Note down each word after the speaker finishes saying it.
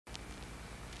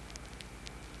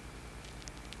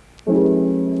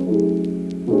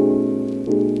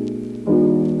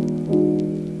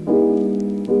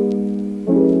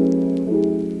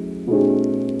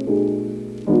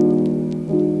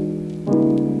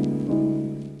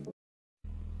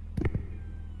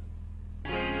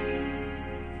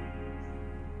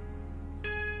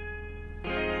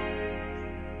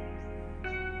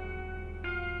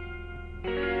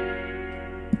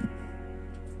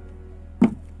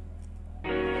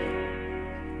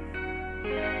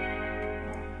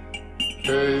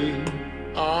okay,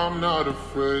 I'm not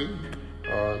afraid.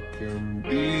 I can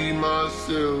be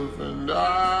myself, and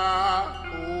I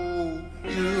hope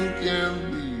you can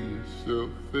be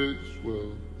yourself as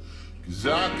well. 'Cause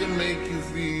I can make you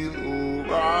feel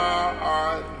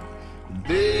alright.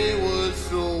 There was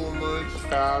so much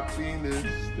happiness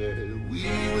that we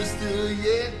were still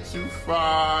yet to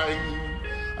find.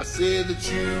 I said that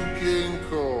you can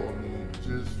call me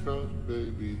just fine,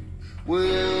 baby.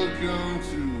 Welcome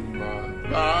to my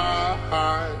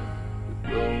life. But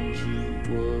don't you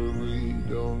worry,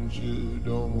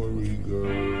 don't worry,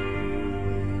 girl.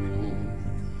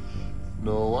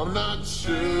 No, I'm not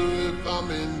sure if I'm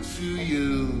into you.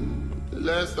 The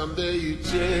last time that you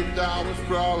checked, I was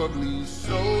probably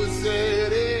so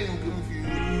sad and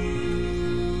confused.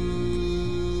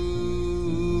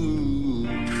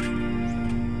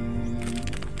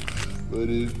 But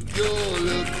if you're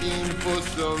looking for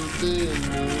something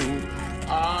new,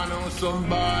 I know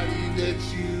somebody that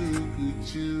you could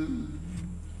choose.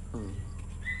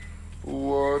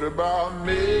 What about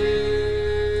me?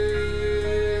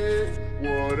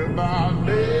 What about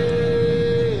me?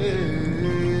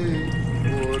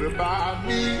 What about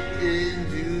me and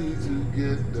you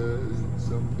together?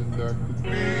 Something that could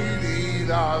really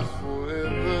last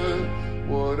forever.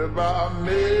 What about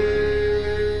me?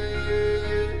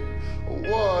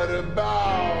 What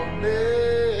about me?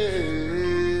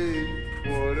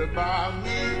 What about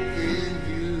me and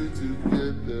you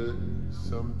together?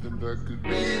 Something that could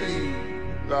really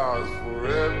last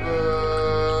forever.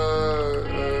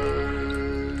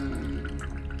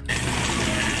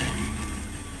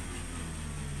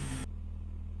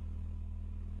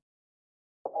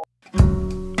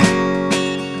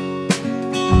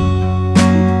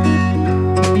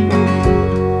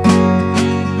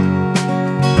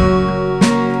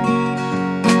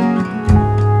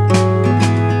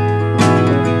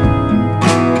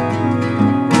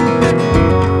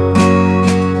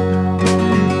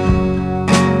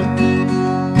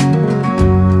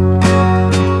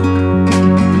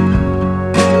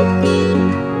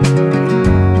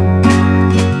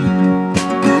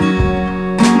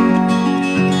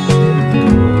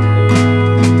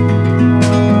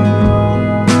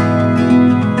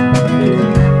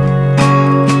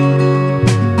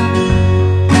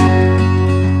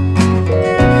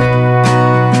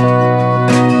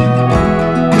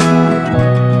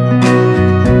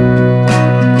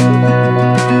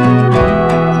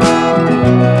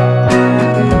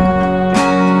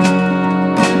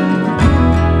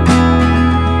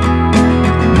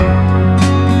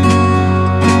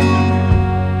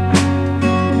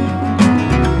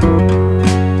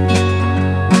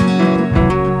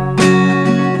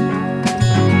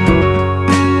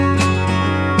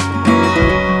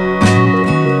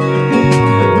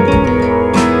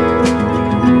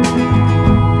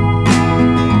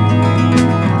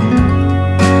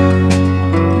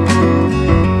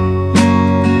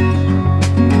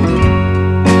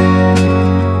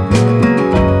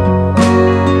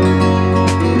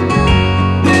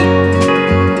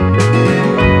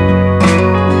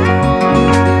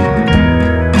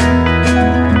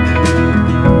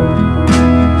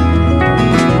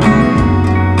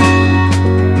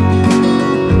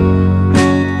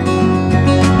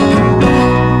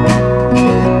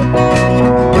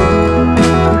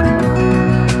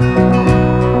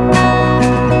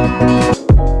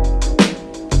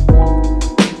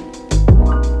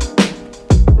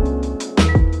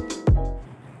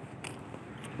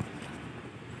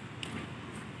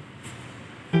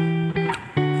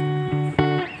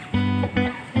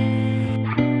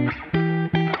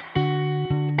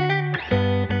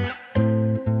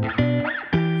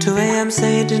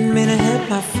 Say you didn't mean to hit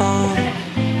my phone.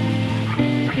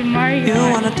 You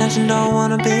want attention, don't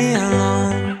wanna be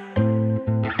alone.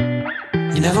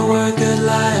 You never were a good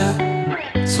liar,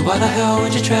 so why the hell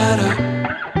would you try to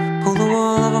pull the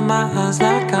wool over my eyes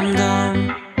like I'm dumb?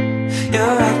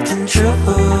 You're acting true.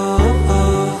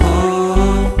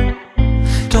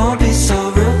 Don't be so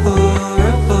rude.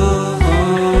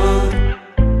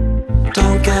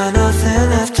 Don't got nothing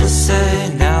left to say.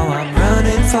 Now I'm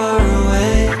running far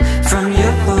away from you.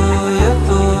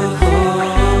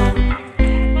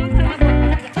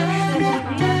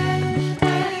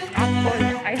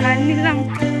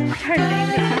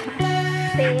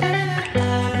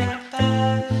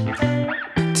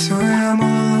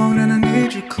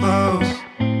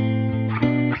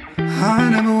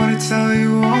 Tell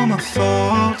you all my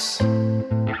faults.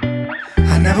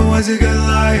 I never was a good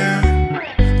liar,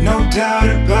 no doubt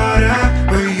about it.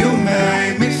 But you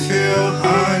made me feel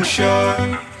unsure.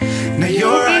 Now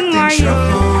you're acting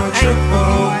trouble.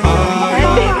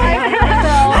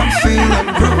 I'm feeling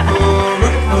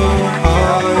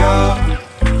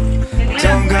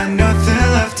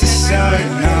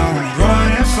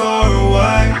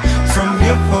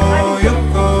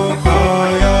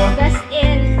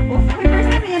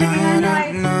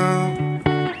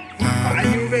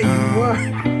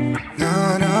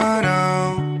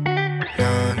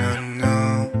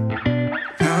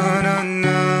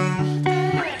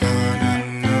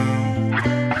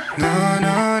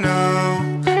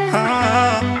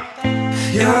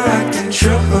acting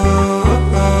true.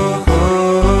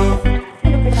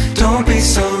 Don't be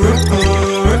so rude.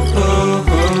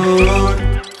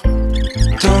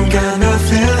 Don't got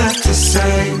nothing left to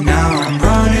say. Now I'm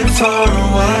running far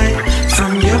away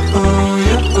from you.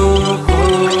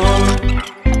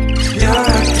 You're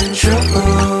acting true.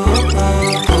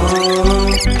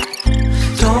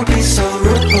 Don't be so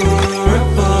rude.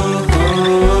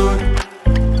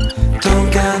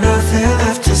 Don't got nothing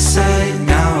left to say.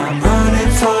 Now I'm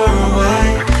running far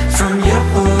away from you.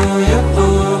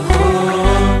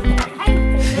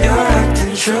 You're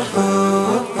acting true.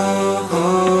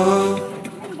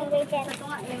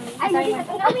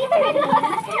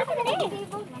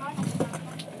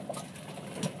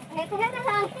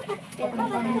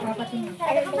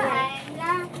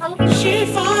 She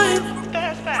fine.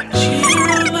 She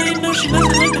around like no, she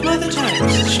nothing like the other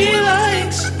times. She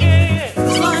likes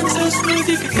flying so smooth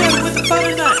you could cut it with a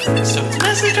butter knife. So it's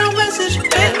message on message,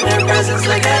 getting their presence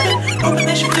like heaven. Hoping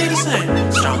they should be the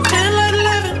same. Strong 10 like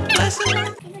 11. Blessing.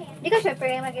 Di ka sure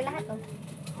pero mag lahat to.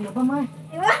 Ano ba, ma?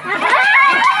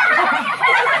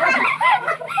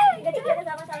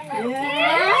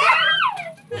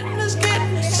 Let's get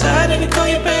excited to call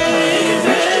you baby,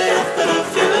 but I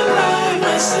feel alive.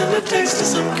 I send a text to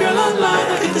some girl online.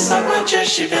 I get this off my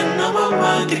chest, she been on my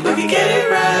mind. Think we can get it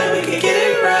right, we can get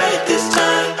it right this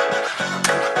time.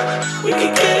 We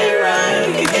can get it right,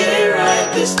 we can get it right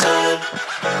this time.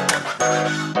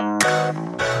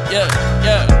 Yeah,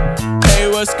 yeah. Hey,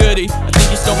 what's goody? I think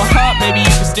you stole my heart, maybe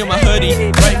you can steal my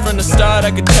hoodie. Right from the start,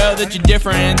 I could tell that you're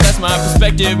different. That's my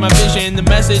perspective, my vision, the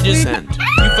message is sent.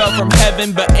 You fell from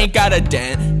heaven, but ain't got a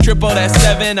dent. Triple that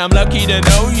 7, I'm lucky to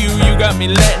know you. You got me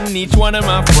letting each one of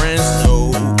my friends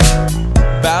know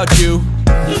about you.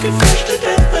 Looking fresh to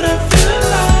death, but I feel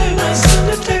alive. I send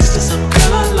a text to some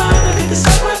girl online. I get this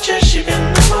off my chest, she been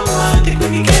on my mind. Think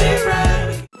we can get it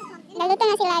right. Naluto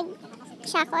na sila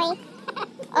shakoy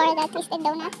or the twisted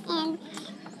donut and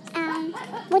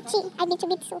butchi ay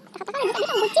bitsu. Nakataka lang sabi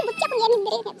ng butchi ako yan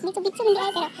dire. Bitsu hindi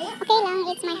ay pero okay lang,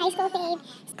 it's my high school fave.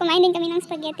 Kumain din kami ng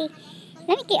spaghetti.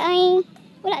 Lami ki ay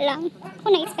wala lang. Ako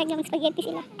na-expect ng spaghetti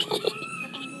sila.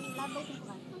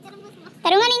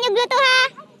 Tarungan ninyo gluto ha.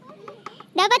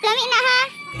 Dapat lami na ha.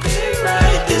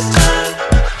 Right this time.